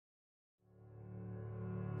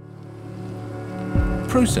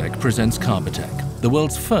Proceq presents Carboteq, the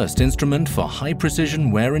world's first instrument for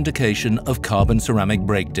high-precision wear indication of carbon ceramic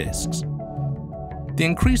brake discs. The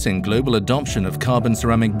increasing global adoption of carbon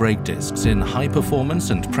ceramic brake discs in high-performance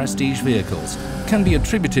and prestige vehicles can be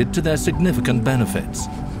attributed to their significant benefits: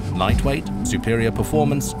 lightweight, superior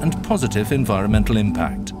performance, and positive environmental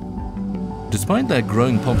impact. Despite their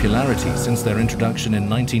growing popularity since their introduction in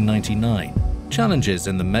 1999, challenges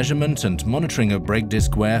in the measurement and monitoring of brake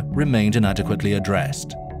disc wear remained inadequately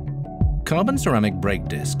addressed. Carbon ceramic brake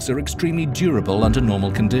discs are extremely durable under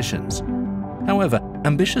normal conditions. However,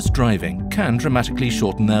 ambitious driving can dramatically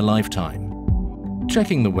shorten their lifetime.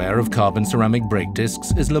 Checking the wear of carbon ceramic brake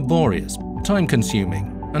discs is laborious,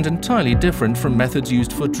 time-consuming, and entirely different from methods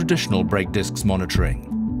used for traditional brake discs monitoring.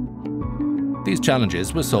 These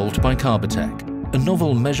challenges were solved by Carboteq, a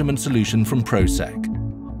novel measurement solution from Proceq.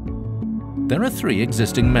 There are three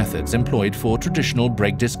existing methods employed for traditional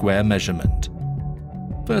brake disc wear measurement.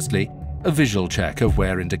 Firstly, a visual check of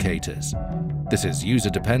wear indicators. This is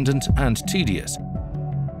user-dependent and tedious.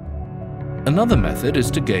 Another method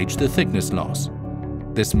is to gauge the thickness loss.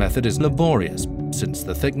 This method is laborious, since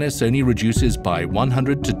the thickness only reduces by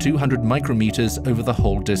 100 to 200 micrometers over the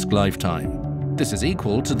whole disc lifetime. This is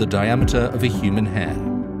equal to the diameter of a human hair.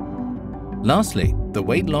 Lastly, the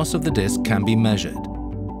weight loss of the disc can be measured.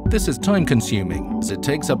 This is time-consuming, as it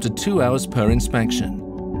takes up to 2 hours per inspection.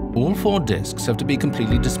 All 4 discs have to be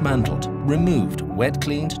completely dismantled, removed,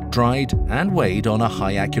 wet-cleaned, dried, and weighed on a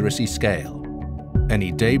high-accuracy scale.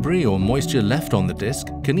 Any debris or moisture left on the disc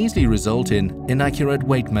can easily result in inaccurate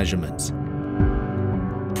weight measurements.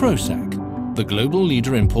 Proceq, the global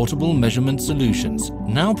leader in portable measurement solutions,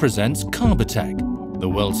 now presents Carboteq, the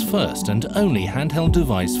world's first and only handheld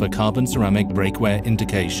device for carbon ceramic brake wear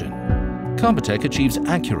indication. Carboteq achieves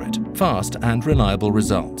accurate, fast, and reliable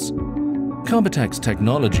results. Carboteq's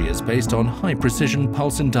technology is based on high-precision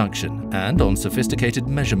pulse induction and on sophisticated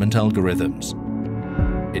measurement algorithms.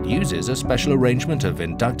 It uses a special arrangement of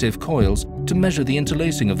inductive coils to measure the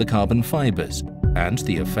interlacing of the carbon fibers and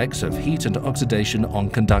the effects of heat and oxidation on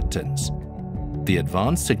conductance. The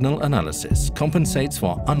advanced signal analysis compensates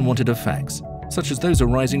for unwanted effects, such as those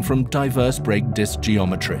arising from diverse brake disc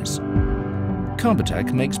geometries.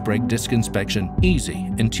 Carboteq makes brake disc inspection easy,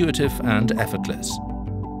 intuitive, and effortless.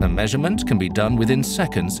 A measurement can be done within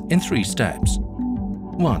seconds in 3 steps.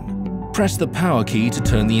 1. Press the power key to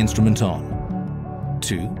turn the instrument on.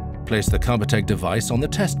 2. Place the Carboteq device on the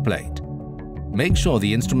test plate. Make sure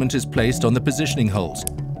the instrument is placed on the positioning holes.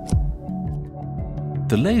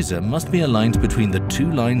 The laser must be aligned between the 2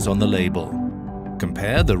 lines on the label.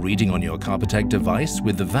 Compare the reading on your Carboteq device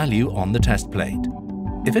with the value on the test plate.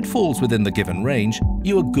 If it falls within the given range,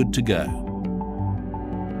 you are good to go.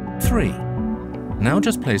 3. Now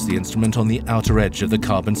just place the instrument on the outer edge of the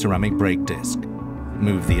carbon ceramic brake disc.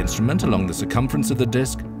 Move the instrument along the circumference of the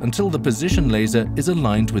disc until the position laser is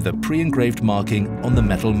aligned with a pre-engraved marking on the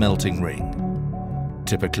metal melting ring.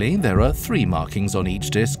 Typically, there are 3 markings on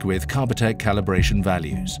each disc with Carboteq calibration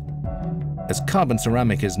values. As carbon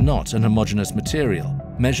ceramic is not an homogeneous material,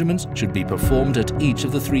 measurements should be performed at each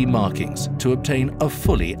of the 3 markings to obtain a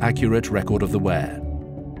fully accurate record of the wear.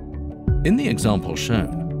 In the example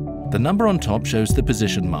shown, the number on top shows the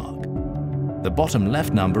position mark. The bottom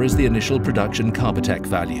left number is the initial production Carboteq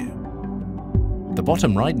value. The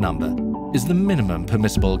bottom right number is the minimum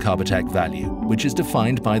permissible Carboteq value, which is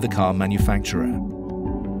defined by the car manufacturer.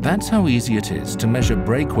 That's how easy it is to measure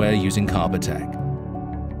brake wear using Carboteq.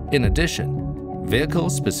 In addition,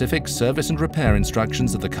 vehicle-specific service and repair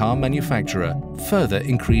instructions of the car manufacturer further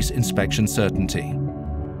increase inspection certainty.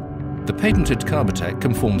 The patented Carboteq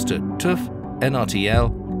conforms to TÜV, NRTL,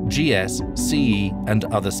 GS, CE, and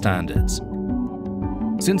other standards.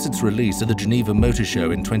 Since its release at the Geneva Motor Show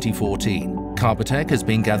in 2014, Carboteq has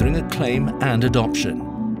been gathering acclaim and adoption.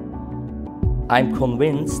 I'm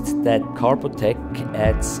convinced that Carboteq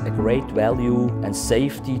adds a great value and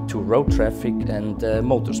safety to road traffic and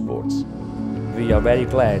motorsports. We are very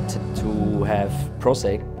glad to have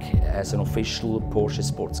Proceq as an official Porsche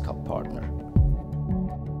sports car partner.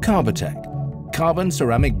 Carboteq, carbon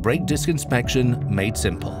ceramic brake disc inspection made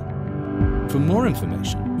simple. For more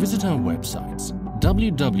information, visit our websites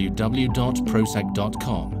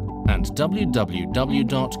www.proceq.com and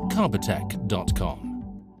www.carboteq.com.